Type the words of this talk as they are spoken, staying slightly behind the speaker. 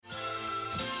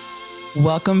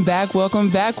Welcome back, welcome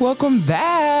back, welcome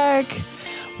back.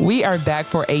 We are back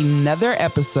for another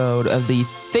episode of the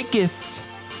thickest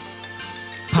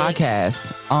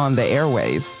podcast on the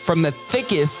airwaves from the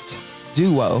thickest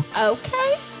duo.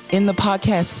 Okay. In the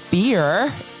podcast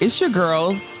sphere, it's your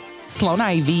girls, Sloan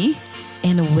Ivy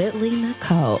and Whitley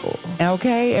Nicole.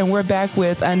 Okay, and we're back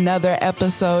with another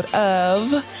episode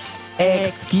of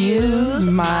Excuse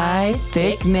My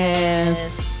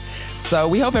Thickness. So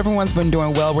we hope everyone's been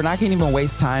doing well. We're not going to even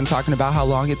waste time talking about how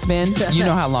long it's been. You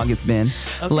know how long it's been.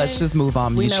 Okay. Let's just move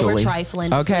on mutually. We know we're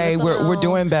trifling. Okay, we're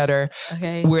doing better.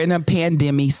 Okay. We're in a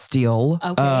pandemic still.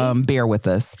 Okay. Bear with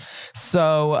us.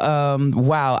 So,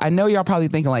 wow. I know y'all probably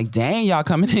thinking like, dang, y'all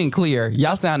coming in clear.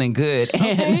 Y'all sounding good.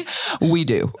 Okay. And we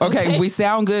do. Okay. We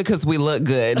sound good because we look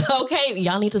good. Okay.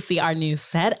 Y'all need to see our new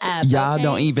setup. Y'all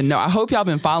don't even know. I hope y'all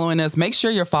been following us. Make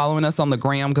sure you're following us on the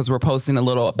gram because we're posting a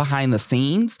little behind the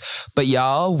scenes. But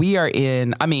y'all, we're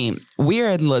in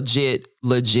legit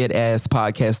ass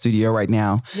podcast studio right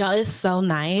now. Y'all, it's so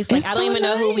nice. Like, I don't even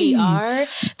know who we are.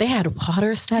 They had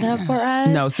water set up for us.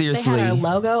 No, seriously. They had our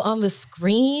logo on the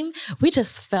screen. We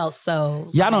just felt so.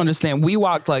 Y'all don't understand. We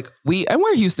walked and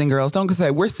we're Houston girls. Don't say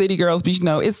we're city girls, but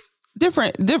it's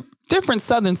different. Different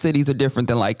southern cities are different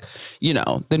than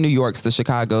the New Yorks, the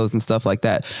Chicagos and stuff like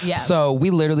that. Yeah. So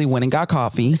we literally went and got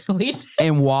coffee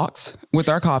and walked with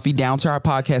our coffee down to our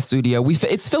podcast studio.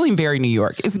 It's feeling very New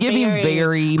York. It's giving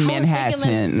very Manhattan. I was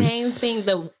thinking the same thing.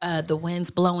 The wind's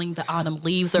blowing, the autumn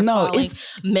leaves are falling.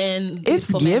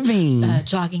 It's giving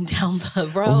jogging down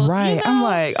the road. Right. You know? I'm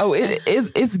like,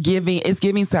 it's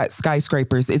giving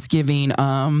skyscrapers. It's giving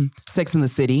Sex in the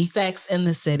City. Sex in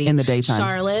the City. In the daytime.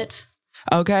 Charlotte.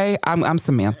 Okay, I'm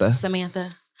Samantha.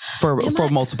 For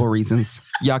multiple reasons.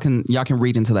 Y'all can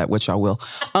read into that what y'all will.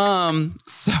 But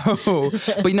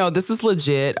this is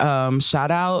legit. Shout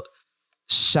out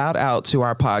to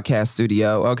our podcast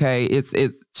studio. Okay, it's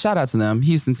shout out to them,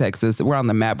 Houston, Texas. We're on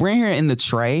the map. We're here in the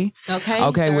Tray.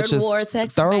 Okay, which is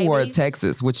Third Ward,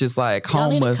 Texas, which is like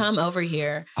home need of to come over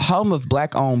here. Home of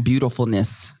Black owned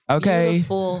beautifulness. Okay,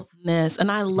 beautifulness,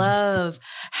 and I love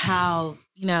how.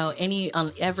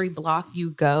 On every block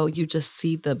you go, you just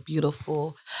see the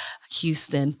beautiful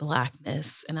Houston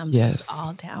Blackness. And I'm just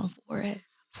all down for it.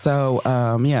 So,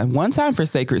 one time for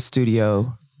Sacred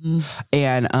Studio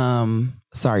and,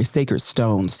 Sacred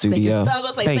Stone Studio.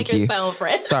 Sacred Stone,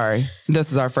 friend. Sorry.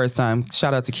 This is our first time.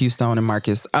 Shout out to Q Stone and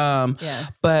Marcus.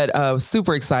 But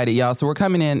super excited, y'all. So we're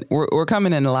coming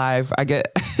in live. I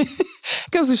get...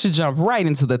 Because we should jump right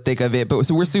into the thick of it. But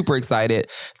we're super excited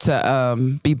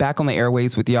to be back on the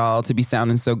airways with y'all, to be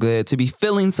sounding so good, to be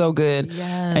feeling so good.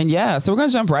 Yes. And so we're going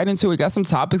to jump right into it. We got some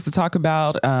topics to talk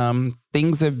about.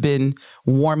 Things have been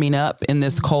warming up in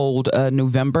this cold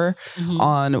November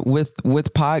with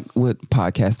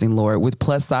podcasting, Lord, with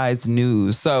plus size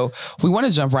news. So we want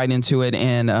to jump right into it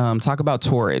and talk about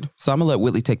Torrid. So I'm going to let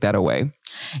Whitley take that away.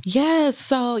 Yes.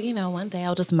 So, one day I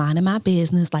was just minding my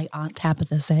business, like Aunt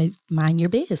Tabitha said, mind your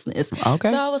business.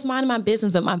 Okay. So I was minding my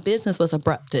business, but my business was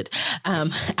abrupted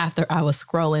after I was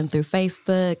scrolling through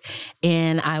Facebook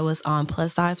and I was on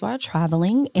Plus Size while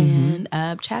traveling and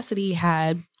Chastity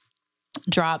had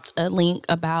dropped a link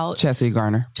about Chastity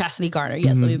Garner.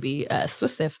 Yes. Let me be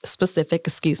specific.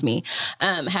 Excuse me.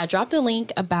 Had dropped a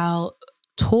link about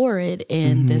Torrid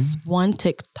and this one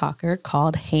TikToker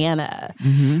called Hannah.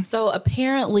 So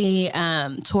apparently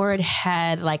Torrid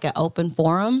had like an open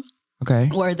forum. Okay.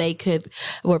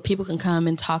 Where people can come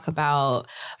and talk about,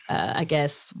 I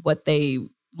guess, what they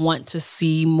want to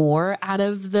see more out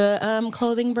of the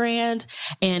clothing brand.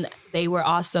 And they were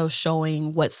also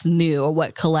showing what's new or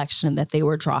what collection that they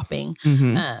were dropping.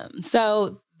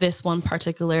 So this one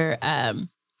particular,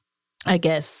 I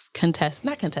guess, guest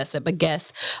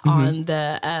on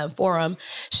the forum,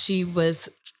 she was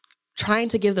trying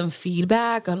to give them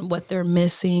feedback on what they're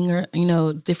missing or,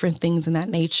 different things in that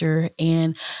nature.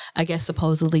 And I guess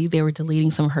supposedly they were deleting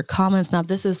some of her comments. Now,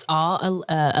 this is all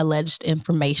alleged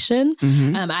information.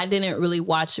 I didn't really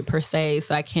watch it per se,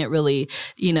 so I can't really,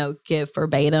 give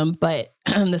verbatim, but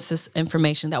this is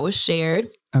information that was shared.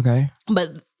 Okay. But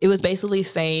it was basically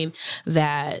saying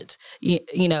that,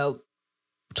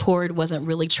 Torrid wasn't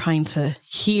really trying to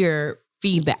hear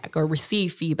feedback or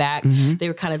receive feedback. They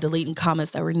were kind of deleting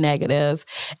comments that were negative.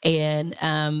 And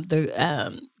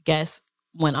the guest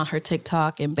went on her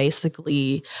TikTok and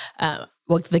basically,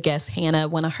 the guest Hannah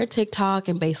went on her TikTok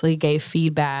and basically gave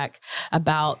feedback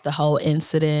about the whole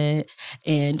incident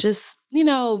and just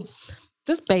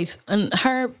based on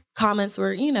her comments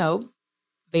were,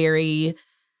 very,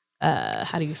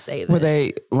 how do you say that? Were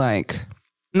they like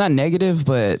not negative,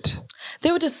 but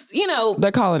they were just,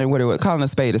 they're calling it calling a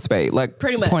spade, like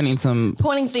pretty much pointing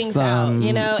things out,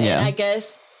 and I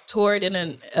guess Torrid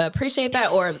didn't appreciate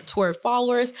that, or Torrid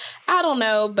followers. I don't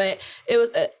know, but it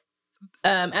was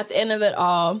at the end of it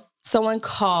all, someone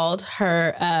called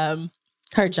her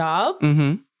job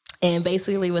and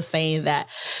basically was saying that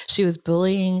she was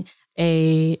bullying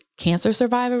a cancer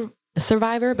survivor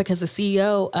because the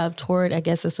CEO of Torrid, I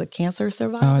guess, is a cancer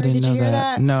survivor. Oh, I didn't Did you know hear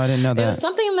that? No, I didn't know that. It was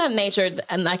something in that nature.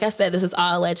 And like I said, this is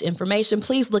all alleged information.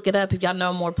 Please look it up. If y'all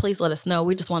know more, please let us know.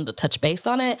 We just wanted to touch base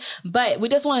on it. But we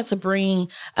just wanted to bring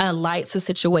light to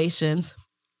situations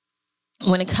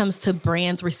when it comes to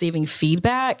brands receiving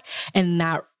feedback and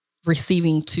not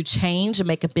receiving to change and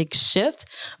make a big shift,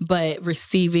 but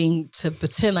receiving to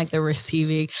pretend like they're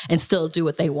receiving and still do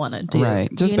what they want to do. Right.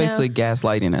 Just basically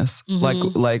gaslighting us.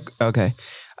 Like, okay.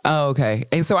 Oh, okay.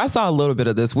 And so I saw a little bit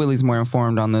of this. Willie's more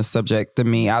informed on this subject than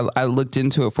me. I looked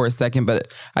into it for a second,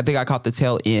 but I think I caught the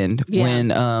tail end when,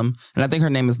 and I think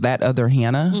her name is That Other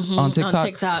Hannah on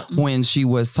TikTok, when she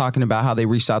was talking about how they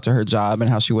reached out to her job and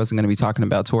how she wasn't going to be talking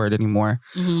about Torrid anymore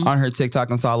on her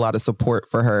TikTok, and saw a lot of support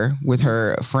for her with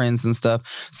her friends and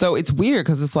stuff. So it's weird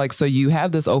because it's like, so you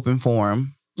have this open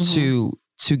forum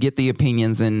to get the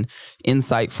opinions and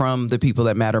insight from the people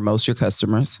that matter most, your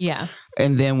customers. Yeah.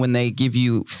 And then when they give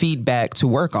you feedback to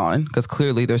work on, because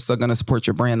clearly they're still going to support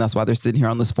your brand. That's why they're sitting here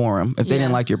on this forum. If they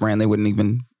didn't like your brand, they wouldn't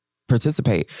even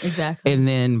participate. Exactly. And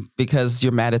then because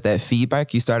you're mad at that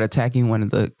feedback, you start attacking one of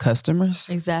the customers.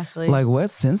 Exactly. Like, what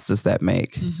sense does that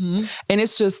make? And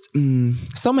it's just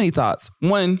so many thoughts.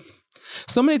 One,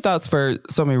 so many thoughts for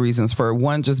so many reasons. For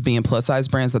one, just being plus size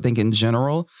brands. I think in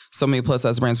general, so many plus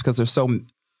size brands, because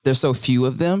there's so few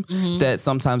of them that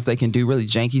sometimes they can do really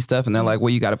janky stuff, and they're like, well,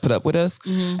 you got to put up with us.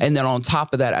 And then on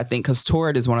top of that, I think because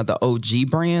Torrid is one of the OG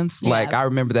brands, like I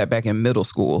remember that back in middle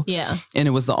school. Yeah. And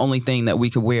it was the only thing that we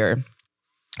could wear.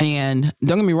 And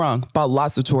don't get me wrong, bought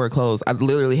lots of Torrid clothes. I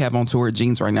literally have on Torrid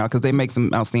jeans right now because they make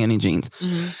some outstanding jeans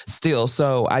still.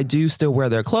 So I do still wear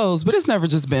their clothes, but it's never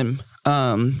just been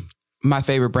my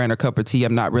favorite brand or cup of tea.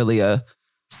 I'm not really a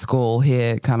skull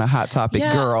head kind of Hot Topic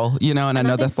girl, and I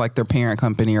know that's like their parent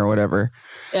company or whatever.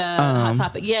 Hot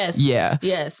Topic. Yes. Yeah.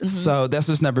 Yes. So that's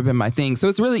just never been my thing. So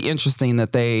it's really interesting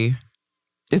that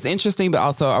it's interesting, but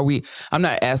also I'm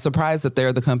not as surprised that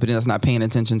they're the company that's not paying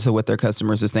attention to what their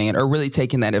customers are saying, or really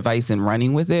taking that advice and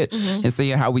running with it and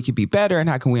seeing how we could be better and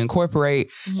how can we incorporate.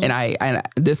 And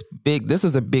this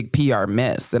is a big PR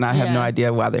mess, and I have no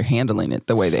idea why they're handling it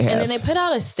the way they have. And then they put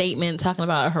out a statement talking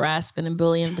about harassment and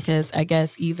bullying, because I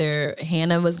guess either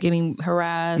Hannah was getting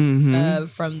harassed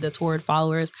from the Torrid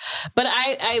followers, but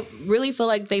I really feel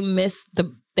like they missed the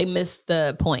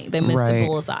point. They missed the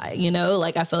bullseye,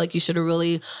 like I feel like you should have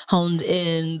really honed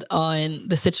in on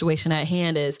the situation at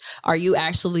hand. Are you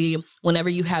actually, whenever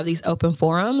you have these open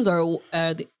forums, or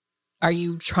are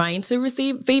you trying to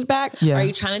receive feedback? Yeah. Are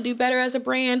you trying to do better as a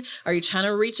brand? Are you trying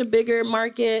to reach a bigger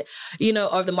market,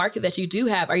 or the market that you do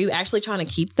have? Are you actually trying to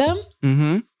keep them?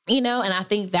 And I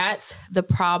think that's the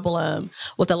problem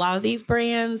with a lot of these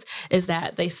brands, is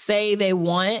that they say they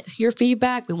want your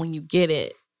feedback, but when you get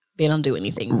it, they don't do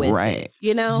anything with it,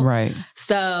 Right.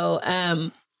 So,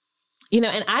 and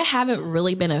I haven't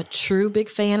really been a true big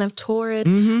fan of Torrid.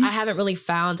 I haven't really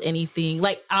found anything.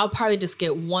 Like, I'll probably just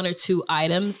get one or two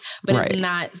items, but it's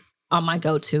not on my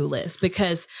go-to list,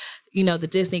 because the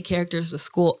Disney characters, the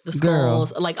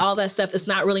skulls, like all that stuff, it's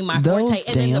not really my forte.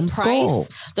 And then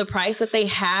the price that they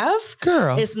have,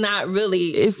 it's not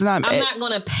really, I'm not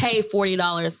going to pay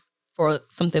 $40 for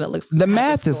something that looks, the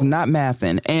math is not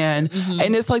mathing. And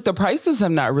it's like the prices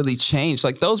have not really changed.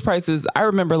 Like those prices, I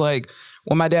remember like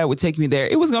when my dad would take me there,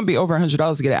 it was going to be over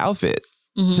 $100 to get an outfit,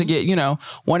 to get,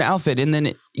 one outfit. And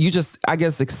then you just, I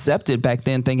guess, accepted back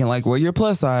then, thinking like, well, you're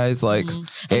plus size, like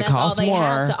it costs more.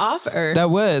 Have to offer. That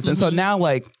was. And so now,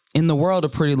 like, in the world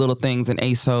of Pretty Little Things and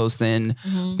ASOS and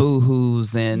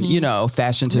Boohoo's and,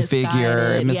 Fashion to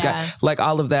Figure and like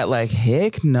all of that, like,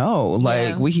 heck no.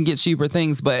 Like, we can get cheaper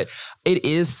things, but it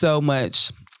is so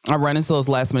much. I run into those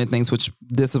last minute things, which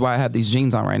this is why I have these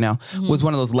jeans on right now, was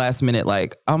one of those last minute,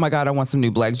 like, oh my God, I want some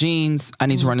new black jeans. I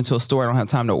need to run into a store. I don't have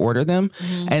time to order them.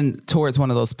 And Torrid's one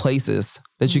of those places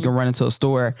that you can run into a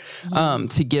store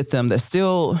to get them that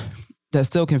still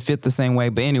can fit the same way.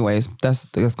 But anyways, that's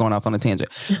going off on a tangent.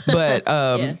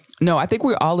 But no, I think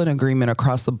we're all in agreement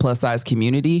across the plus size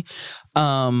community.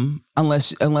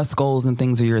 Unless goals and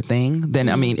things are your thing, then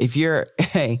I mean, if you're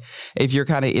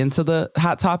kind of into the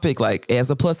Hot Topic, like as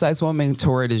a plus size woman,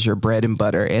 Torrid is your bread and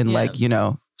butter. And like,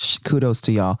 kudos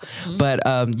to y'all. But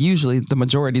usually the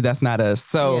majority, that's not us.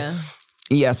 So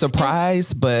Yeah,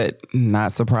 surprised, but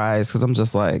not surprised because I'm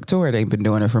just like, Torrid ain't been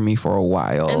doing it for me for a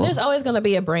while. And there's always going to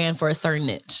be a brand for a certain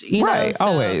niche, you know? Right, So,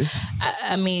 always.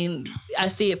 I mean, I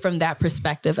see it from that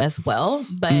perspective as well.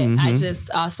 But I just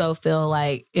also feel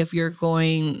like if you're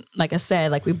going, like I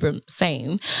said, like we've been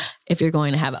saying, if you're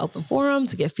going to have an open forum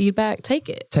to get feedback, take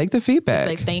it. Take the feedback.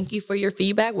 It's like, thank you for your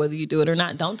feedback, whether you do it or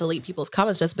not. Don't delete people's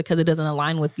comments just because it doesn't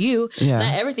align with you. Yeah.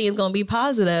 Not everything is going to be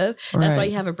positive. That's why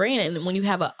you have a brand. And when you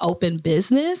have an open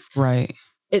business, right.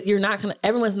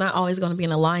 Everyone's not always going to be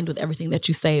aligned with everything that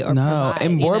you say or provide.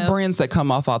 And more brands that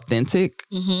come off authentic,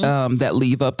 that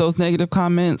leave up those negative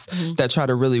comments, that try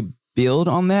to really build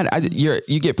on that.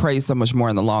 You get praised so much more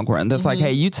in the long run. That's like,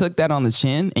 hey, you took that on the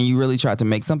chin and you really tried to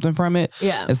make something from it.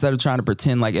 Yeah. Instead of trying to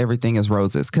pretend like everything is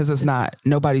roses, because it's not.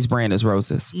 Nobody's brand is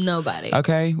roses. Nobody.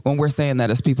 Okay. When we're saying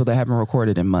that, it's people that haven't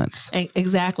recorded in months.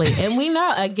 Exactly. And we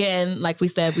know, again, like we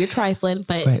said, we're trifling,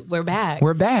 but we're back.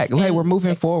 We're back. Hey, we're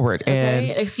moving forward. Okay?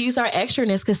 And excuse our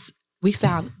extraness because we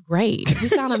sound great. We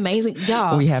sound amazing.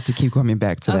 Y'all. We have to keep coming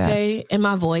back to that. Okay. And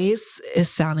my voice is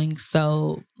sounding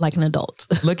so like an adult.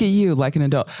 Look at you, like an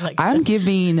adult. I'm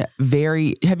giving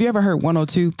have you ever heard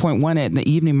 102.1 at in the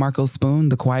evening, Marco Spoon,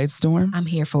 The Quiet Storm? I'm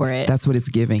here for it. That's what it's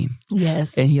giving.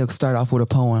 Yes. And he'll start off with a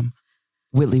poem.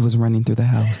 Whitley was running through the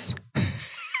house.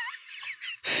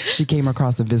 She came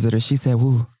across a visitor. She said,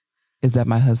 "Woo, is that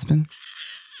my husband?"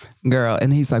 Girl.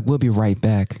 And he's like, "We'll be right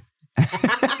back."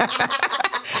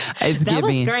 It's that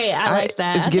giving. Was great. I like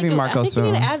that. It's giving Marco Spoon.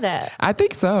 We need to add that. I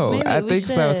think so. Maybe I we think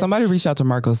so. should. Somebody reach out to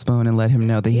Marco Spoon and let him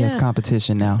know that he has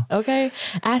competition now. Okay.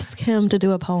 Ask him to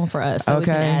do a poem for us. So we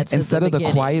can add to Instead of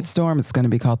the quiet storm, it's going to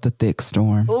be called the thick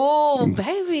storm. Oh,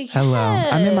 baby. Yes. Hello.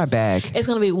 I'm in my bag. It's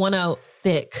going to be 1-0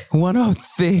 thick. 1-0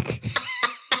 thick.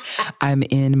 I'm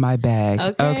in my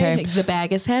bag. Okay. The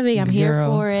bag is heavy. I'm here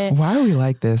for it. Why are we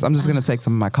like this? I'm just going to take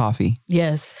some of my coffee.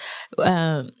 Yes.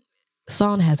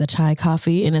 Son has a chai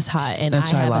coffee and it's hot, and I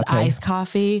have latte. An iced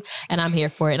coffee, and I'm here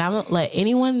for it. And I'm gonna let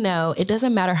anyone know it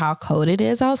doesn't matter how cold it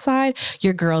is outside.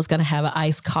 Your girl's gonna have an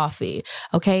iced coffee.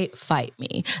 Okay, fight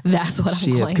me. That's what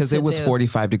she I'm is, going to do. because it was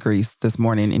 45 degrees this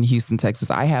morning in Houston,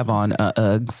 Texas. I have on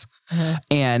Uggs.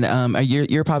 And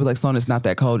you're probably like, Sloan, it's not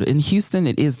that cold. In Houston,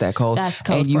 it is that cold. That's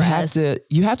cold. And you have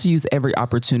to use every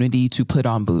opportunity to put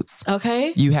on boots.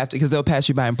 Okay. You have to, because they'll pass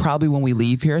you by. And probably when we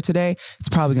leave here today, it's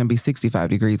probably going to be 65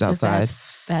 degrees outside.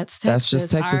 That's Texas. That's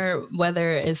just Texas. Our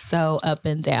weather is so up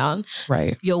and down.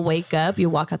 Right. So you'll wake up, you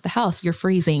walk out the house, you're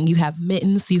freezing. You have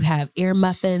mittens, you have ear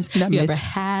muffins, have a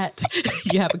hat,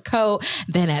 you have a coat.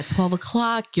 Then at 12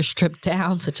 o'clock, you're stripped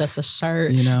down to just a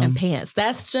shirt and pants.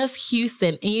 That's just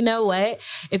Houston. And you know what?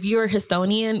 If you're a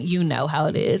Houstonian, you know how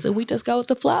it is. And we just go with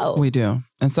the flow. We do.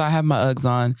 And so I have my Uggs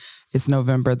on. It's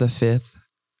November the 5th.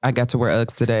 I got to wear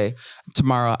Uggs today.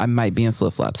 Tomorrow I might be in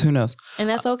flip-flops. Who knows? And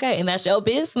that's okay. And that's your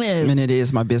business. And it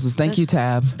is my business. Thank you,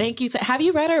 Tab. Thank you. Have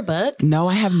you read our book? No,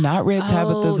 I have not read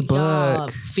Tabitha's book. Y'all,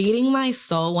 Feeding My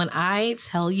Soul. When I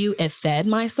tell you it fed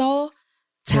my soul,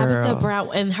 Tabitha Brown,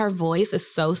 and her voice is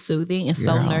so soothing and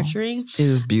so nurturing. It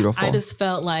is beautiful. I just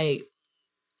felt like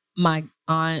my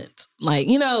aunt, like,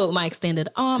 you know, my extended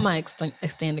aunt, my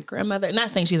extended grandmother, not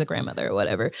saying she's a grandmother or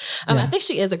whatever. I think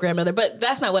she is a grandmother, but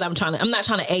that's not what I'm not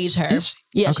trying to age her.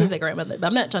 Yeah, she's a grandmother, but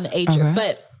I'm not trying to age her.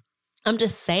 But I'm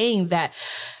just saying that,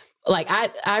 like,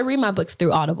 I read my books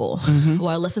through Audible, or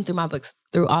I listen through my books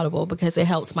through Audible because it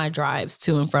helps my drives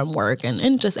to and from work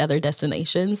and just other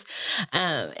destinations.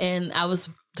 And I was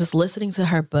just listening to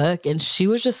her book, and she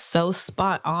was just so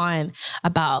spot on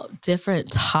about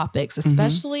different topics,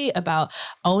 especially about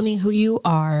owning who you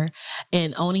are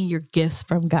and owning your gifts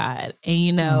from God. And,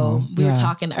 you know, we were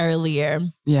talking earlier.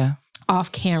 Yeah.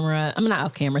 Off camera. I'm not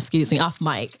off camera, excuse me, off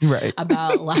mic. Right.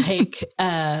 About like,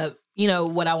 you know,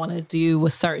 what I want to do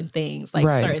with certain things, like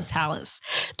certain talents.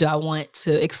 Do I want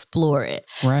to explore it?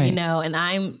 Right. You know,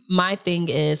 and my thing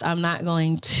is I'm not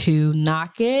going to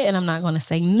knock it and I'm not going to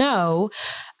say no.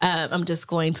 I'm just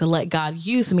going to let God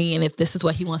use me. And if this is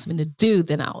what he wants me to do,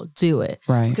 then I'll do it.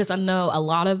 Right. Because I know a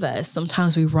lot of us,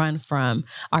 sometimes we run from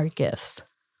our gifts.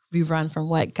 We run from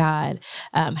what God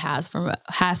has for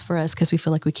us because we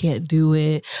feel like we can't do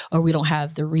it or we don't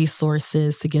have the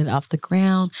resources to get it off the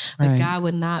ground. But God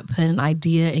would not put an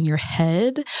idea in your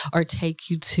head or take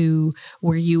you to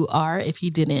where you are if he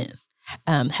didn't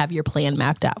have your plan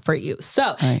mapped out for you.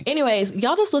 So anyways,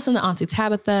 y'all just listen to Auntie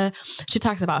Tabitha. She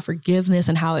talks about forgiveness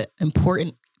and how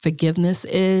important forgiveness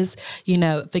is. You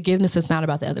know, forgiveness is not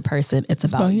about the other person. It's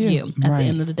about you at the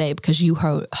end of the day, because you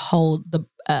hold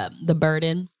the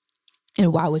burden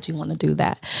And why would you want to do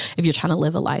that if you're trying to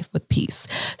live a life with peace?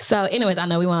 So anyways, I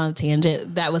know we went on a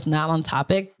tangent. That was not on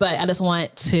topic, but I just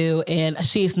want to, and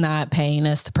she's not paying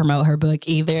us to promote her book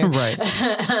either. Right.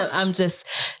 I'm just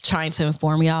trying to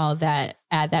inform y'all that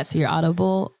add that to your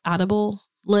Audible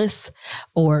list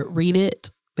or read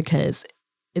it, because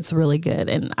it's really good.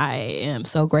 And I am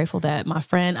so grateful that my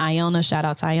friend Iona, shout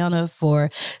out to Iona for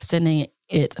sending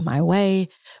it my way,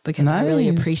 because I really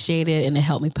appreciate it, and it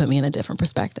helped me put me in a different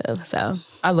perspective. So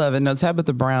I love it. No,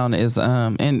 Tabitha Brown is,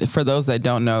 and for those that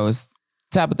don't know, is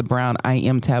Tabitha Brown. I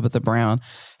am Tabitha Brown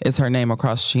is her name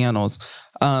across channels.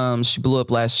 She blew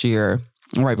up last year,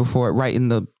 right in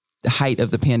the height of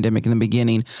the pandemic in the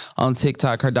beginning on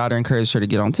TikTok. Her daughter encouraged her to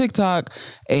get on TikTok,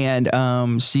 and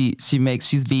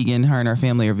she's vegan. Her and her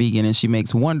family are vegan, and she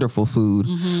makes wonderful food.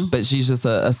 Mm-hmm. But she's just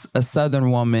a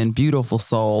Southern woman, beautiful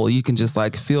soul. You can just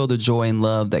like feel the joy and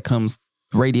love that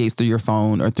radiates through your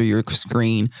phone or through your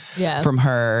screen from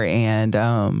her.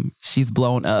 And she's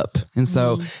blown up. And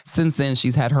so since then,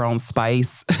 she's had her own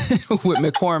spice with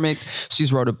McCormick's.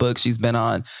 She's wrote a book. She's been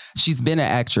an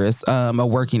actress, a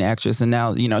working actress. And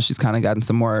now, she's kind of gotten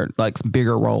some more like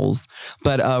bigger roles,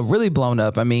 but really blown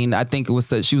up. I mean, I think it was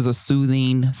that she was a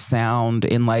soothing sound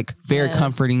and like very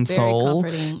comforting soul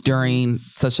during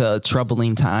such a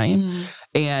troubling time.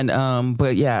 And,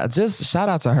 but yeah, just shout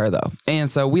out to her though. And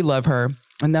so we love her,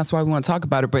 and that's why we want to talk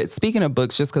about it. But speaking of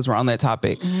books, just because we're on that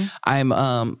topic,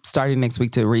 I'm starting next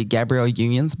week to read Gabrielle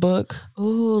Union's book.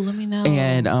 Ooh, let me know.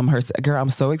 And I'm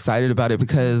so excited about it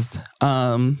because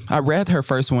I read her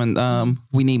first one,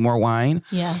 We Need More Wine.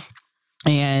 Yeah.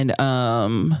 And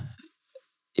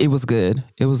it was good.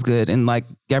 It was good. And like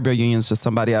Gabrielle Union's just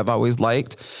somebody I've always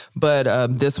liked. But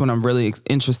this one I'm really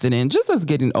interested in, just as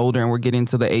getting older and we're getting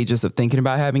to the ages of thinking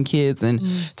about having kids and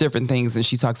different things. And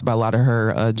she talks about a lot of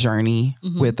her journey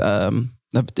with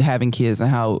having kids and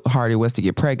how hard it was to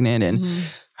get pregnant and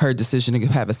her decision to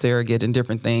have a surrogate and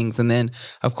different things. And then,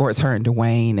 of course, her and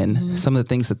Dwayne and some of the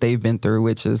things that they've been through,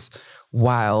 which is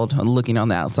wild looking on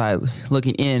the outside,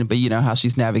 looking in, but how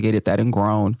she's navigated that and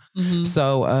grown.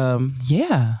 So,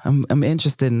 I'm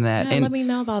interested in that. Yeah, and let me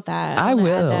know about that. I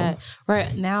will.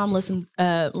 Right now I'm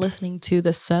listening to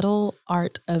The Subtle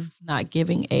Art of Not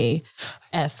Giving a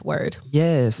F Word.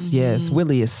 Yes, yes.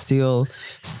 Willie is still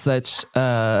such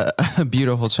a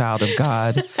beautiful child of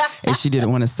God. And she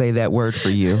didn't want to say that word for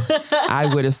you. I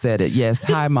would have said it. Yes.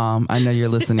 Hi, Mom. I know you're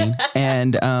listening.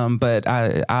 And, but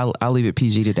I'll leave it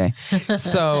PG today.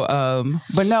 So,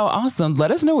 but no, awesome.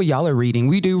 Let us know what y'all are reading.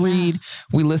 We do read,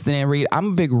 we listen and read. I'm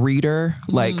a big reader,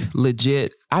 like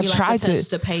legit. I like to touch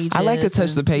the pages. I like to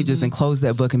touch the pages and close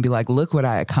that book and be like, look what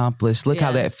I accomplished. Look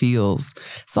how that feels.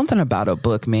 Something about a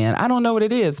book, man. I don't know what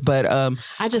it is, but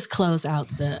I just close out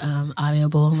the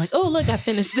Audible. I'm like, oh, look, I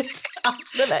finished it.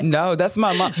 No, that's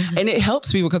my mom. And it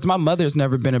helps me because my mother's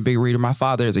never been a big reader. My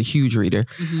father is a huge reader.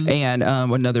 And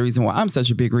another reason why I'm such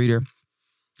a big reader.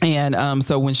 And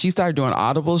so when she started doing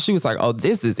Audible, she was like, oh,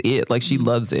 this is it. Like she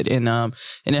loves it. And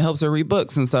it helps her read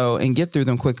books and get through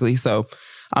them quickly. So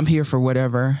I'm here for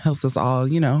whatever helps us all,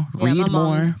 read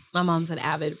more. My mom's an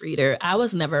avid reader. I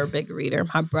was never a big reader.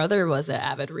 My brother was an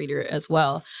avid reader as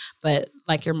well. But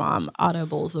like your mom,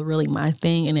 Audibles are really my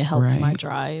thing, and it helps my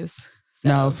drives. So.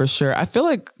 No, for sure. I feel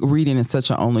like reading is such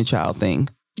an only child thing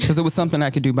because it was something I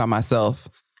could do by myself.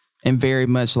 And very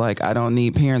much like I don't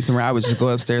need parents around. I would just go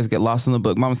upstairs, get lost in the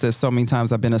book. Mama says so many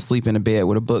times I've been asleep in a bed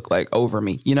with a book like over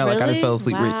me. Like I done fell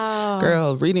asleep. Wow.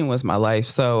 Girl, reading was my life.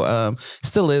 So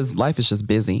still is. Life is just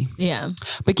busy. Yeah.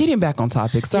 But getting back on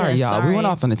topic. Sorry, y'all. We went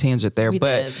off on a tangent there.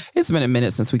 But it's been a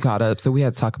minute since we caught up. So we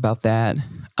had to talk about that.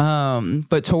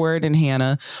 But Toward and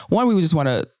Hannah, we just want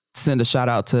to send a shout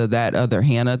out to that other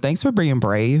Hannah. Thanks for being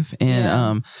brave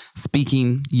and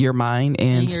speaking your mind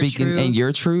and speaking and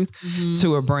your truth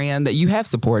to a brand that you have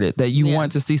supported, that you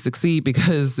want to see succeed,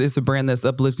 because it's a brand that's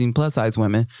uplifting plus size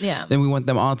women. Yeah. Then we want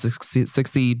them all to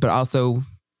succeed, but also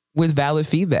with valid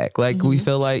feedback. Like we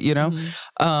feel like,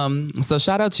 so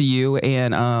shout out to you,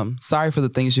 and sorry for the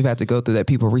things you've had to go through, that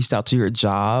people reached out to your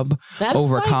job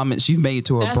over comments you've made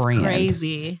to a brand. That's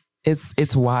crazy.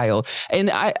 It's wild.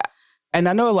 And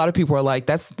I know a lot of people are like,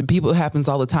 that's the people, it happens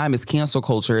all the time. It's cancel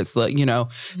culture. It's like,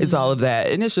 it's all of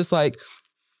that. And it's just like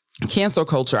cancel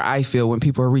culture. I feel when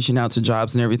people are reaching out to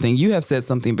jobs and everything, you have said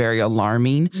something very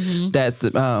alarming that's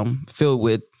filled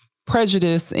with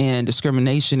prejudice and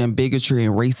discrimination and bigotry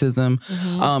and racism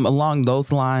along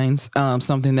those lines.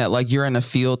 Something that like you're in a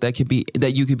field that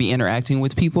you could be interacting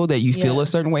with people that you feel a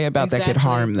certain way about that could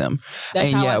harm them.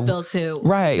 That's how I feel too.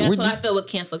 Right. That's what I feel with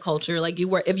cancel culture. Like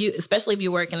especially if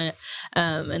you work in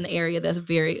an area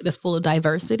that's full of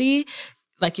diversity,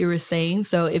 like you were saying.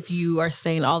 So if you are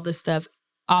saying all this stuff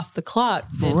off the clock,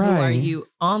 then who are you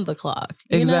on the clock?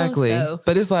 Exactly. So,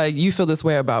 but it's like, you feel this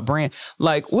way about brand.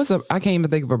 Like, I can't even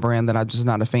think of a brand that I'm just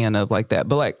not a fan of like that.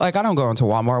 But like I don't go into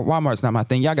Walmart. Walmart's not my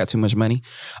thing. Y'all got too much money.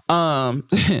 I'll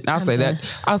say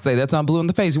that's on blue in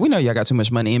the face. We know y'all got too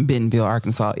much money in Bentonville,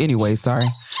 Arkansas. Anyway, sorry.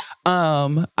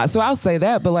 So I'll say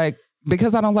that, but like,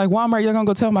 because I don't like Walmart, you're gonna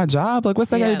go tell my job? Like,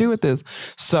 what's that got to do with this?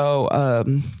 So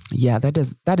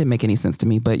that didn't make any sense to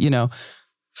me. But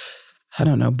I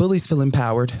don't know. Bullies feel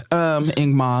empowered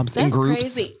in mobs and groups.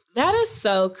 Crazy. That is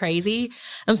so crazy.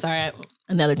 I'm sorry,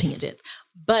 another tangent.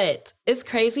 But it's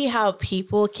crazy how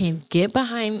people can get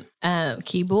behind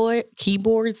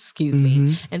keyboards,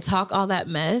 and talk all that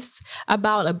mess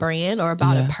about a brand or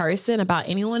about a person, about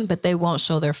anyone, but they won't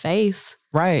show their face.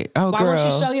 Right. Oh, Why won't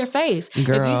you show your face?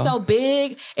 Girl. If you're so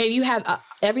big and you have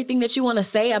everything that you want to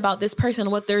say about this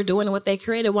person, what they're doing and what they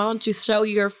created, why don't you show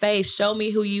your face? Show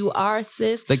me who you are,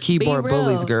 sis. The keyboard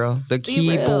bullies, girl. The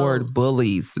keyboard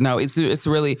bullies. No, it's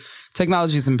really,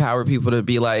 technology's empowered people to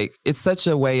be like, it's such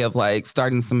a way of like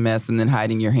starting some mess and then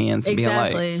hiding your hands and being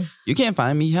like, you can't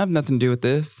find me. You have nothing to do with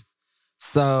this.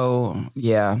 So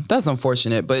yeah, that's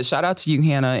unfortunate. But shout out to you,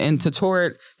 Hannah, and to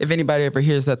Torrid. If anybody ever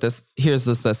hears this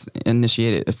that's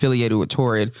affiliated with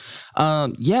Torrid,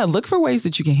 look for ways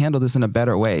that you can handle this in a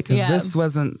better way, because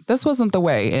this wasn't the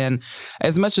way. And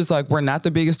as much as like we're not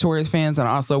the biggest Torrid fans, and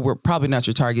also we're probably not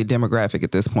your target demographic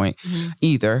at this point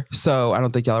either. So I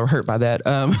don't think y'all are hurt by that.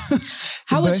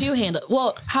 How would you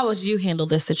handle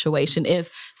this situation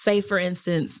if, say, for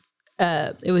instance,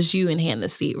 it was you in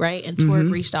Hannah's seat, right? And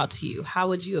Torrid reached out to you. How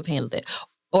would you have handled it?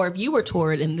 Or if you were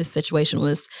Torrid and this situation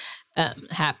was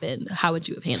happened, how would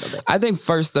you have handled it? I think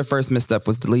the first misstep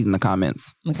was deleting the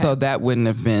comments. Okay. So that wouldn't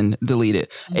have been deleted.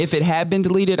 If it had been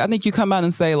deleted, I think you come out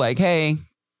and say like, hey,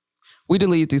 we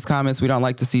deleted these comments. We don't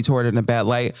like to see Torrid in a bad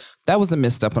light. That was a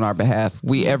misstep on our behalf.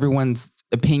 Everyone's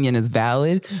opinion is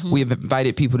valid. We have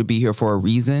invited people to be here for a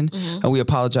reason, and we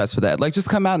apologize for that. Like, just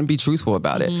come out and be truthful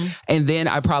about it. And then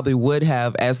I probably would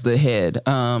have, as the head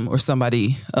or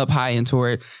somebody up high in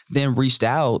Torrid, then reached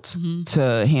out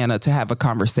to Hannah to have a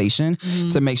conversation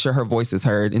to make sure her voice is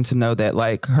heard, and to know that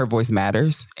like her voice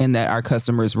matters and that our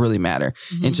customers really matter,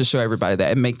 and to show everybody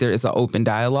that, and make there is an open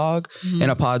dialogue, and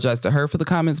apologize to her for the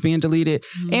comments being deleted,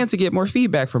 and to get more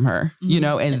feedback from her,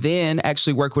 and then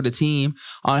actually work with a team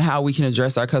on how we can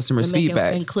address our customers'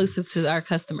 feedback. Inclusive to our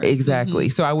customers. Exactly.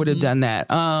 So I would have done that.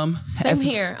 Same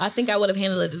here. I think I would have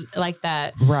handled it like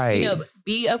that. Right.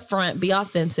 Be upfront, be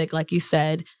authentic, like you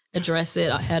said, address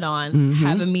it head on,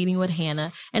 have a meeting with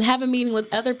Hannah, and have a meeting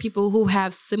with other people who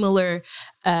have similar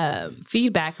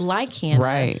feedback like Hannah.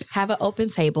 Right. Have an open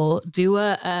table, do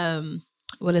a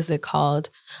what is it called?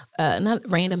 Not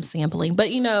random sampling, but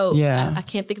I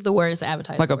can't think of the word as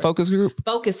advertising. Like a focus group?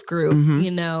 Focus group,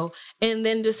 and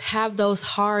then just have those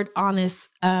hard, honest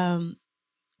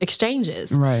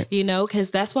exchanges, right? Because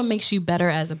that's what makes you better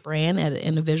as a brand, as an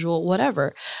individual,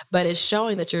 whatever. But it's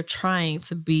showing that you're trying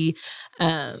to be,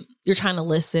 you're trying to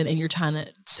listen, and you're trying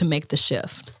to make the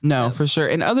shift. No, for sure.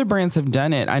 And other brands have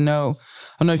done it. I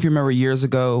don't know if you remember years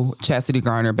ago, Chastity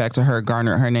Garner, back to her,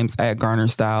 Garner, her name's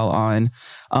 @GarnerStyle on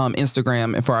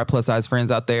Instagram. And for our plus size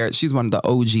friends out there, she's one of the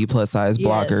OG plus size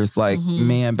bloggers. Like,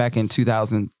 man, back in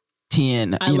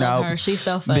 2010, I love her. She's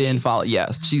so funny. Been followed.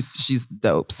 Yes, she's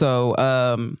dope.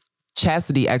 So,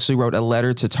 Chastity actually wrote a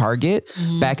letter to Target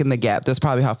back in the Gap. That's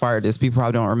probably how far it is. People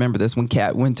probably don't remember this, when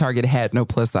Target had no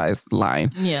plus size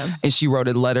line. Yeah. And she wrote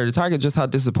a letter to Target, just how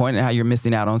disappointed, how you're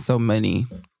missing out on so many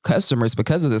customers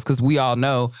because of this. Because we all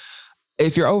know,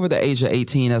 if you're over the age of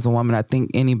 18 as a woman, I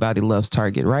think anybody loves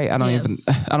Target, right? I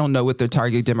don't know what their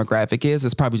target demographic is.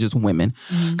 It's probably just women,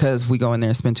 because we go in there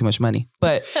and spend too much money.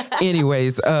 But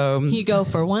anyways, you go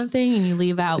for one thing and you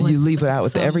leave out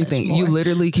with everything. You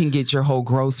literally can get your whole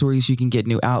groceries. You can get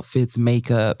new outfits,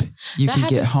 makeup. You can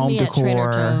get home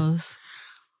decor.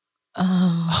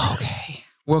 Oh, okay.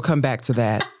 We'll come back to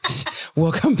that.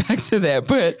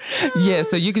 But yeah,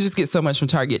 so you could just get so much from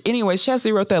Target. Anyways,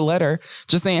 Chastity wrote that letter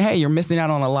just saying, hey, you're missing out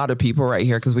on a lot of people right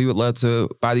here, because we would love to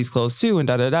buy these clothes too, and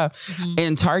da-da-da.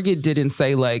 And Target didn't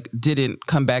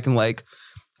come back and like,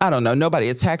 I don't know, nobody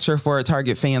attacked her for it.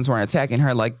 Target fans weren't attacking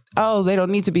her. Like, oh, they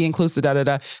don't need to be inclusive, da, da,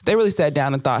 da. They really sat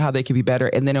down and thought how they could be better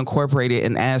and then incorporated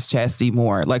and asked Chastity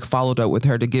more, like followed up with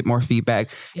her to get more feedback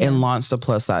and launched a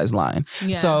plus size line.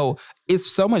 Yeah. So it's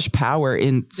so much power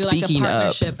in speaking like a up.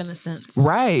 partnership in a sense.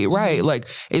 Right. Like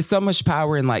it's so much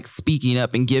power in like speaking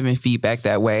up and giving feedback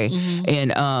that way.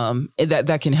 And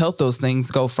that can help those things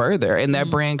go further. And that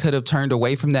brand could have turned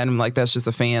away from that and like, that's just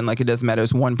a fan. Like it doesn't matter.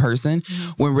 It's one person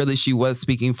when really she was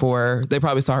speaking for, they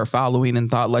probably saw her following and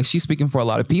thought like she's speaking for a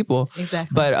lot of people.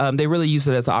 Exactly. But they really use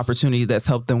it as an opportunity that's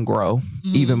helped them grow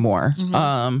even more.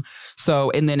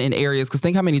 So, and then in areas, because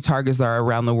think how many Targets are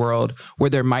around the world where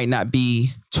there might not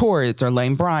be Torrid's or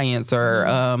Lane Bryant's or,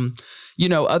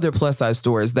 other plus size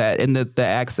stores that and the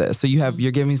access. So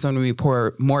you're giving so many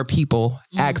more people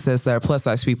access that are plus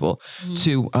size people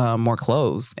to more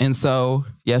clothes. And so,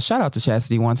 yeah, shout out to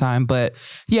Chastity one time. But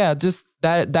yeah, just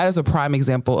that is a prime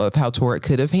example of how Torrid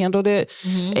could have handled it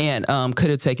and could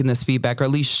have taken this feedback or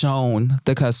at least shown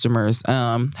the customers,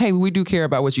 hey, we do care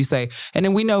about what you say. And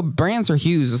then we know brands are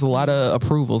huge. There's a lot of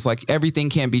approvals. Like everything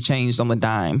can't be changed on the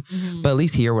dime, but at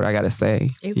least hear what I got to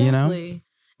say. Exactly. You know?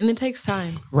 And it takes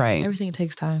time. Right. Everything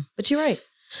takes time. But you're right.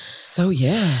 So,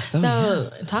 yeah.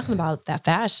 So talking about that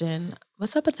fashion,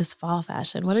 what's up with this fall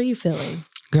fashion? What are you feeling?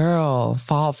 Girl,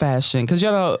 fall fashion. Because,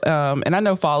 and I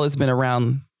know fall has been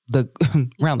around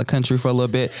the country for a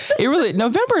little bit.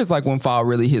 November is like when fall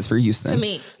really hits for Houston. To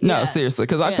me. No, seriously.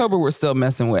 Because October we're still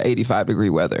messing with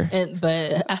 85-degree weather.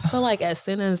 But I feel like as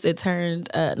soon as it turned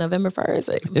November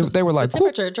 1st, they were like, the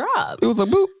temperature dropped. It was like,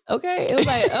 boop. Okay. It was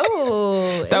like,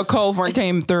 oh. That cold front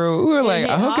came through. We were like,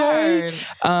 okay.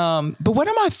 But what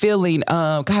am I feeling?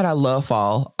 God, I love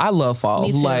fall.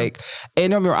 Me too. Like,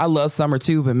 and remember, I love summer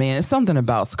too, but man, it's something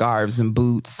about scarves and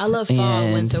boots. I love fall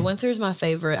and winter. Winter is my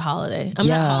favorite holiday.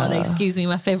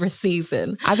 My favorite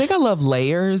season. I think I love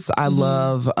layers. I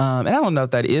love, and I don't know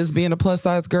if that is being a plus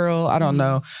size girl. I don't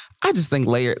know. I just think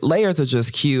layers are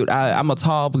just cute. I'm a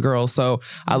tall girl, so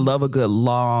I love a good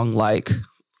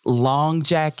long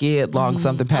jacket,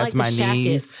 something past my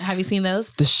knees. Have you seen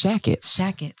those? The shackets.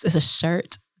 Shackets. It's a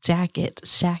shirt, jacket,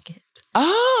 shacket.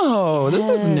 Oh, this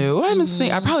is new. I haven't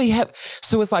seen. I probably have.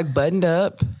 So it's like buttoned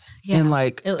up and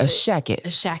like a shacket. A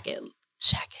shacket.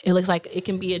 It looks like it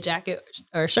can be a jacket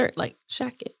or a shirt, like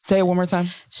shacket. Say it one more time.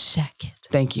 Shacket.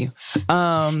 Thank you.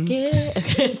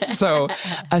 So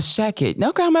a shacket. Okay,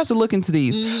 I'm gonna have to look into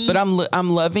these, but I'm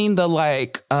loving the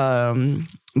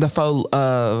the faux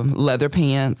leather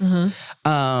pants,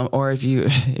 or if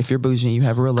you're bougie, you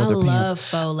have real leather pants. I love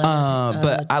faux leather.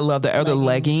 But I love the other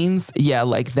leggings. Yeah,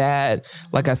 like that.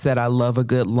 Like I said, I love a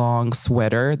good long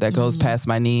sweater that goes past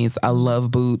my knees. I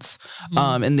love boots.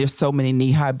 And there's so many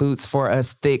knee-high boots for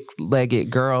us thick-legged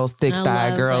girls,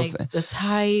 thick-thigh girls. Like the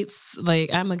tights.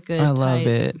 Like I'm a good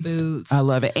tights, boots. I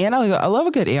love it. And I love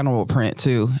a good animal print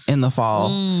too in the fall.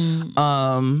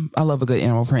 I love a good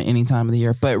animal print any time of the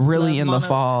year, but really in the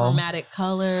fall. Chromatic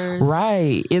colors.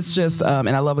 Right. It's just, and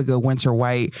I love a good winter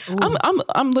white.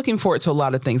 I'm looking forward to a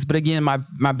lot of things, but again,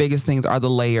 my biggest things are the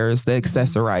layers, the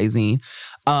accessorizing.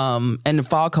 And the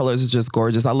fall colors is just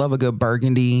gorgeous. I love a good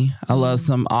burgundy. I love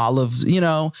some olive,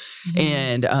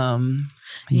 and,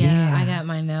 I got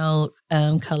my nail,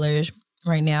 colors.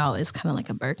 Right now, it's kind of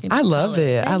like a burgundy. I love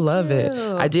it. I love it.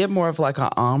 I did more of like an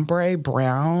ombre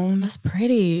brown. That's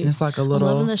pretty. And it's like a little.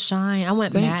 I'm loving the shine. I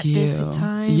went matte this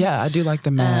time. Yeah, I do like the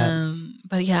matte.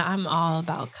 But yeah, I'm all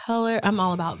about color. I'm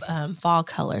all about fall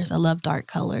colors. I love dark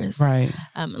colors. Right.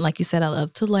 Like you said, I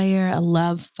love to layer. I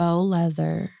love faux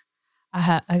leather.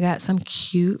 I got some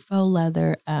cute faux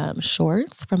leather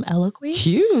shorts from Eloquii.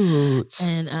 Cute.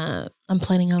 And I'm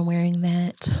planning on wearing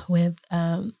that with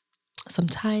some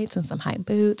tights and some high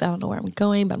boots. I don't know where I'm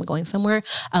going, but I'm going somewhere.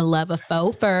 I love a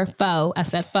faux fur. I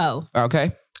said faux.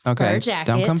 Okay. Fur jacket.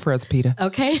 Don't come for us, Peter.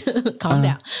 Okay. Calm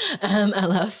down. I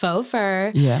love faux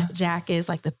fur jackets,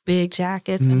 like the big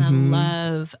jackets, and I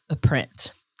love a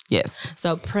print. Yes.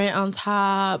 So print on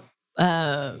top,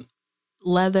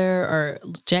 leather or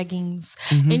jeggings.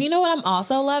 And you know what I'm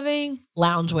also loving?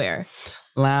 Loungewear.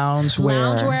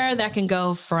 Loungewear that can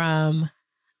go from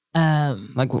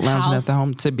like lounging at the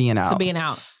home to being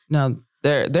out. No,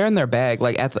 they're in their bag.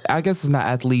 Like I guess it's not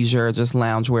athleisure, just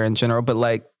loungewear in general, but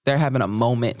like they're having a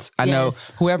moment. I know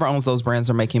whoever owns those brands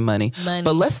are making money.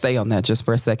 But let's stay on that just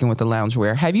for a second with the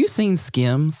loungewear. Have you seen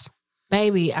Skims?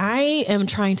 Baby, I am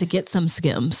trying to get some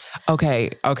Skims.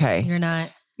 Okay. You're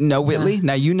not. No, Whitley.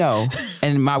 Now you know,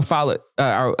 and my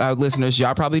our listeners,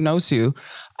 y'all probably know too.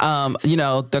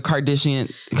 The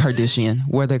Kardashian,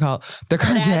 what are they called? The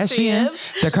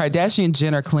Kardashian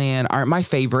Jenner clan aren't my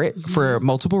favorite for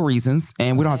multiple reasons,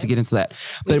 and we don't have to get into that.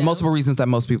 But multiple reasons that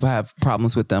most people have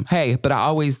problems with them. Hey, but I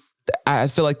always I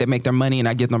feel like they make their money, and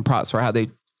I give them props for how they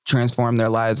transform their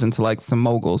lives into like some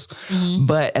moguls.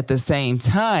 But at the same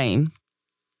time,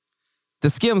 the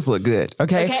Skims look good.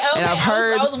 Okay. And I've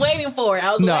heard, I was waiting for it.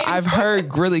 I've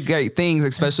heard really great things,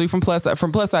 especially from plus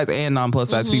size and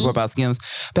non-plus size people about Skims.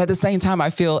 But at the same time,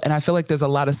 I feel like there's a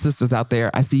lot of sisters out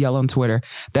there, I see y'all on Twitter,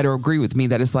 that will agree with me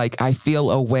that it's like, I feel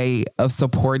a way of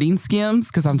supporting Skims,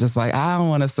 because I'm just like, I don't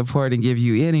want to support and give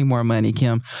you any more money,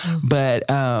 Kim. But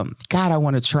God, I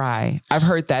want to try. I've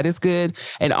heard that is good.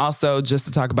 And also, just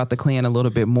to talk about the clan a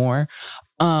little bit more,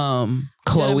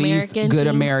 Chloe's Good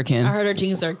American. I heard her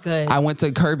jeans are good. I went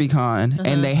to KirbyCon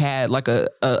and they had like a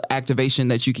activation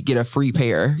that you could get a free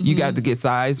pair. You got to get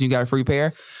size, you got a free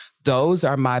pair. Those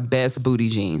are my best booty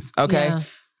jeans. Okay. Yeah.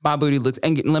 My booty looks,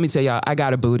 and let me tell y'all, I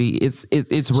got a booty. It's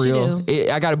real.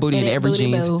 I got a booty in every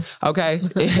jeans. Boo. Okay.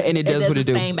 And it does what it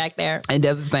do. It does its thing back there. It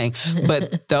does its thing.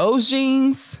 But those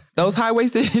jeans, those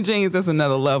high-waisted jeans, that's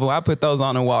another level. I put those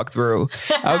on and walk through.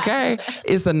 Okay.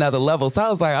 It's another level. So I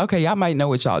was like, okay, y'all might know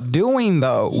what y'all doing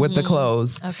though with the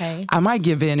clothes. Okay. I might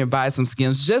give in and buy some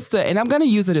Skims and I'm going to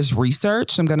use it as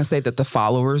research. I'm going to say that the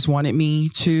followers wanted me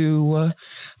to,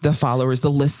 the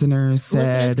listeners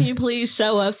said. Can you please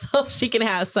show up so she can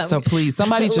have some? So please,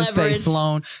 somebody just say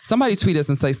Sloan. Somebody tweet us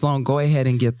and say, Sloan, go ahead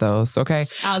and get those. Okay.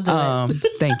 I'll do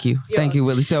it. Thank you. Thank you,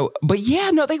 Willie. So, but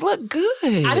yeah, no, they look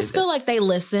good. I just feel like they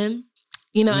listen.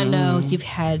 You know, I know you've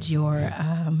had your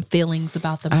feelings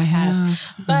about them,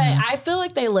 but I feel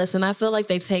like they listen. I feel like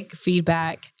they take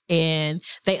feedback and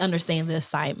they understand the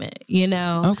assignment, you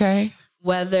know? Okay.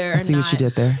 Whether or I see what you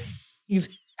did there.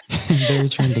 Very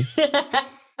trendy.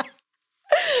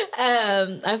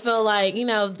 I feel like, you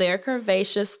know, they're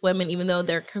curvaceous women, even though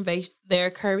their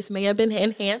curves may have been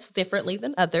enhanced differently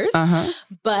than others.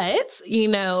 But, you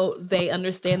know, they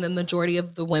understand the majority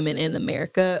of the women in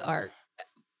America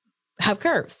have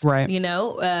curves. Right. You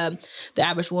know, the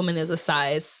average woman is a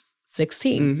size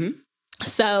 16.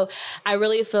 So I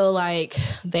really feel like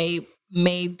they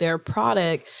made their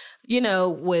product, you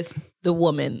know, with the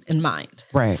woman in mind.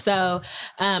 Right. So,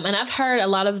 and I've heard a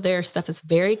lot of their stuff is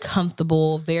very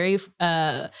comfortable, very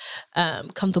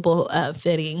comfortable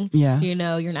fitting. Yeah. You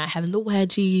know, you're not having the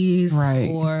wedgies. Right.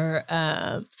 Or,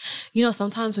 you know,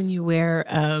 sometimes when you wear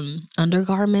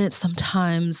undergarments,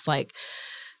 sometimes like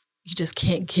you just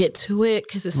can't get to it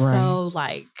because it's so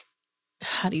like,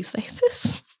 how do you say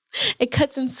this? It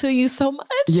cuts into you so much.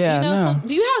 Yeah, you know. no. So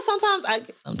do you have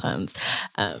sometimes?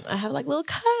 I have like little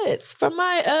cuts from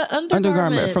my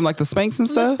undergarment from like the Spanx and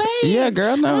stuff. Yeah,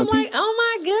 girl, no. And I'm like, oh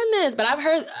my goodness! But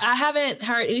I haven't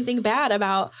heard anything bad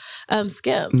about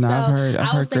Skims. No, so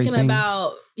I was thinking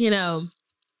about, you know,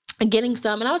 getting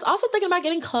some, and I was also thinking about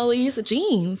getting Chloe's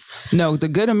jeans. No, the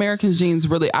Good American jeans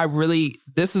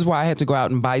this is why I had to go out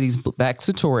and buy these back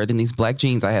to Torrid and these black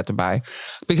jeans I had to buy,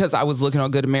 because I was looking on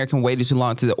Good American, waited too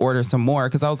long to order some more,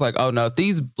 because I was like, oh no, if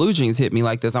these blue jeans hit me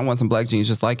like this, I want some black jeans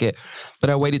just like it.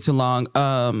 But I waited too long.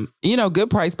 You know, good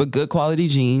price, but good quality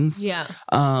jeans. Yeah.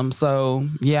 So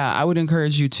yeah, I would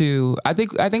encourage you to, I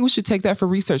think we should take that for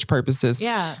research purposes.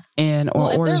 Yeah.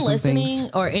 Or if order they're some listening,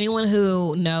 things. or anyone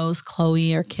who knows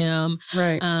Chloe or Kim,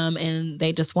 right? And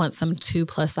they just want some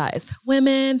 2+ size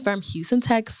women from Houston,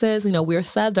 Texas. You know, we're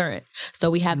Southern,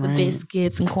 so we have the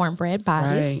biscuits and cornbread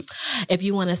bodies. Right. If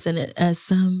you want to send us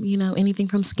some, you know, anything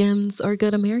from Skims or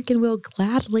Good American, we'll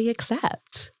gladly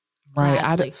accept.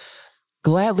 Right.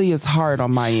 Gladly is hard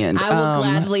on my end. I will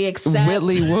gladly accept.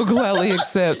 Whitley will gladly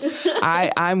accept.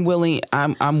 I'm willing.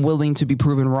 I'm willing to be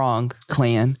proven wrong,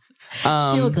 clan. She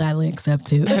will gladly accept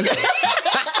too. Okay.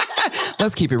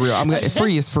 Let's keep it real.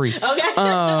 Free is free.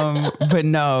 Okay. But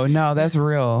no, that's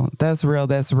real. That's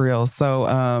real.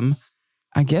 So,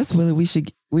 I guess Willie, we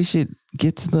should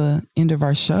get to the end of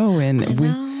our show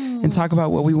and talk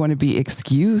about what we want to be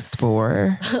excused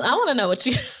for. I want to know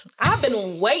I've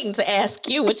been waiting to ask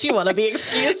you what you want to be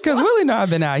excused for. Because Willie know I've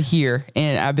been out here,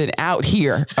 and I've been out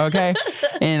here, okay?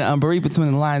 And read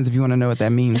between the lines if you want to know what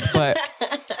that means. But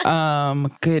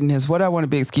goodness, what I want to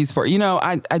be excused for. You know,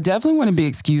 I definitely want to be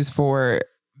excused for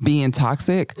being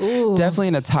toxic. Ooh. Definitely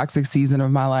in a toxic season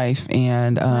of my life.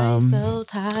 And so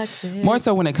toxic. More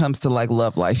so when it comes to like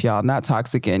love life, y'all. Not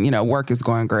toxic, and you know, work is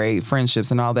going great, friendships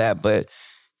and all that, but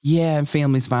yeah, and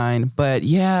family's fine. But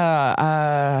yeah,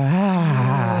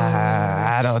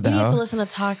 I don't know. You used to listen to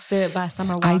Toxic by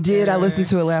Summer Walker. I did. I listened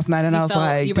to it last night and I was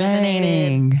like,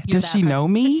 dang, does she know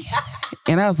me?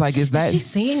 And I was like, is she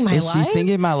singing my life? Is she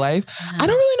singing my life? I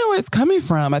don't really know where it's coming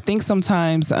from. I think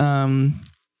sometimes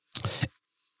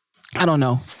I don't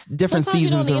know, different Sometimes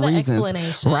seasons you or don't need an reasons,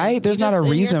 explanation. right? There's not a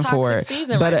reason for it.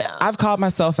 But right now. I've called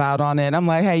myself out on it. I'm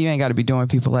like, hey, you ain't got to be doing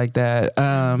people like that.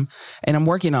 And I'm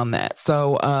working on that.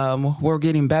 So we're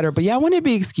getting better. But yeah, I wouldn't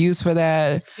be excused for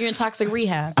that. You're in toxic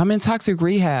rehab. I'm in toxic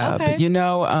rehab. Okay. You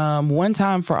know, one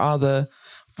time for all the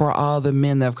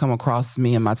men that have come across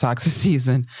me in my toxic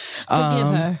season.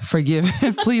 Forgive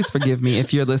her. Please forgive me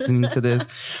if you're listening to this.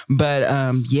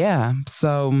 But yeah,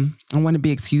 so I want to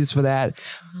be excused for that.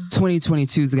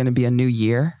 2022 is going to be a new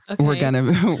year. Okay. We're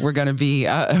gonna be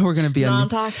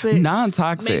non-toxic.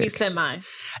 Non-toxic. Maybe semi.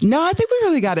 No, I think we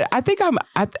really got it. I think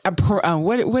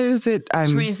what is it? I'm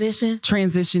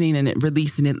transitioning and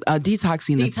releasing it,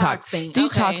 detoxing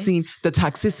the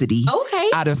toxicity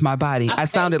out of my body. Okay. I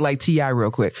sounded like T.I.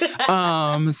 real quick. So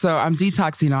I'm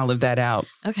detoxing all of that out.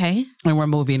 Okay. And we're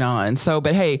moving on. So,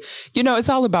 but hey, you know, it's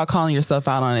all about calling yourself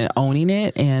out on it, owning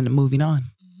it, and moving on.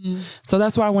 Mm-hmm. So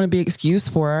that's why I want to be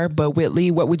excused for. But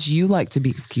Whitley, what would you like to be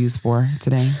excused for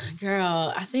today?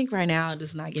 Girl, I think right now I'm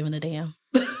just not giving a damn.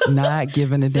 Not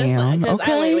giving a damn. Because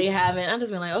okay. I lately haven't. I've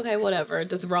just been like, okay, whatever.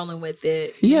 Just rolling with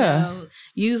it. Yeah. You know?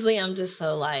 Usually I'm just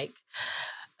so like,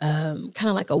 kind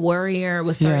of like a worrier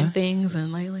with certain things.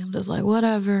 And lately I'm just like,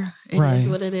 whatever. It is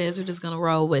what it is. We're just going to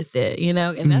roll with it, you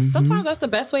know? And that's sometimes that's the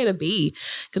best way to be.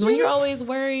 Because when you're always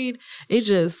worried, it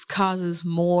just causes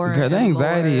more. Girl, the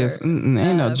anxiety ain't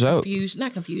no joke.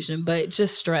 Not confusion, but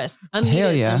just stress.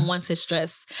 Unneeded and unwanted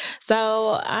stress.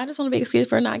 So I just want to be excused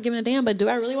for not giving a damn. But do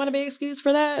I really want to be excused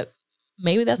for that?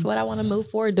 Maybe that's what I want to move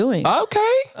forward doing.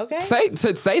 Okay. Say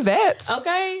that.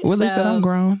 Okay. Willie said I'm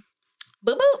grown.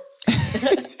 Boop, boop.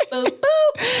 Boop,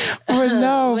 boop.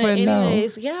 But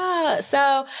anyways, yeah.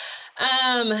 So,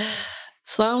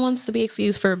 Sloan wants to be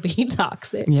excused for being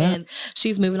toxic, and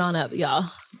she's moving on up, y'all.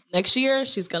 Next year,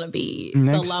 she's gonna be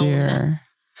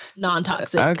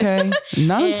non-toxic. Okay,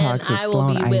 non-toxic. And I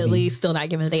will be Whitley, still not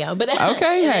giving a damn. But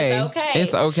okay, hey,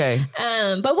 it's okay.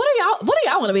 But what do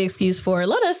y'all want to be excused for?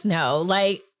 Let us know.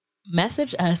 Like,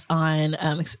 message us on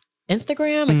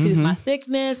Instagram, Excuse My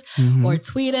Thickness, or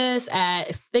tweet us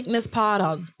at ThicknessPod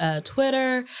on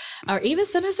Twitter, or even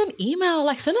send us an email.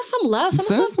 Like, send us some love.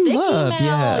 Send us some thick email,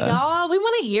 y'all. We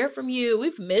want to hear from you.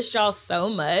 We've missed y'all so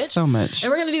much. And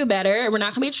we're going to do better. We're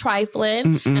not going to be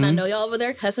trifling. And I know y'all over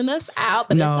there cussing us out,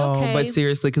 but it's okay. But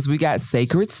seriously, because we got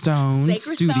Sacred Stone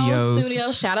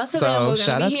Studios. Shout out to them. We're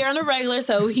going to be here on the regular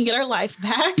so we can get our life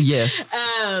back. Yes.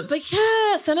 But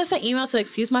yeah, send us an email to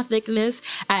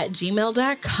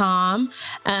excusemythickness@gmail.com.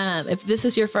 If this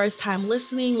is your first time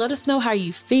listening, let us know how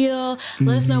you feel.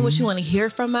 Let us know what you want to hear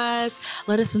from us.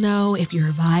 Let us know if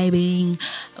you're vibing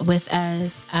with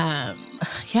us.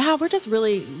 We're just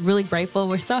really, really grateful.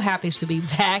 We're so happy to be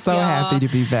back. Happy to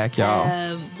be back,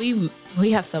 y'all. We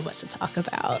have so much to talk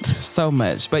about. So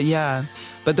much.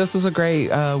 But this was a great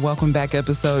welcome back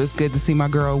episode. It's good to see my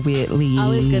girl Whitley.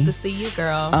 Always good to see you,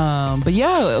 girl. But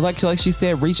yeah, like she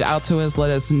said, reach out to us,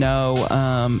 let us know,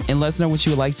 and let us know what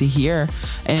you would like to hear.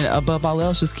 And above all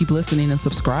else, just keep listening and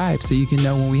subscribe so you can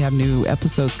know when we have new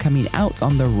episodes coming out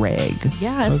on the reg.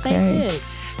 Yeah, and stay thick.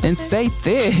 And stay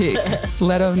thick.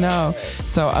 Let them know.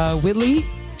 So Whitley,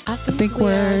 I think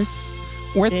we're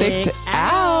thicked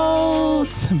out.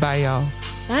 Bye, y'all.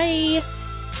 Bye.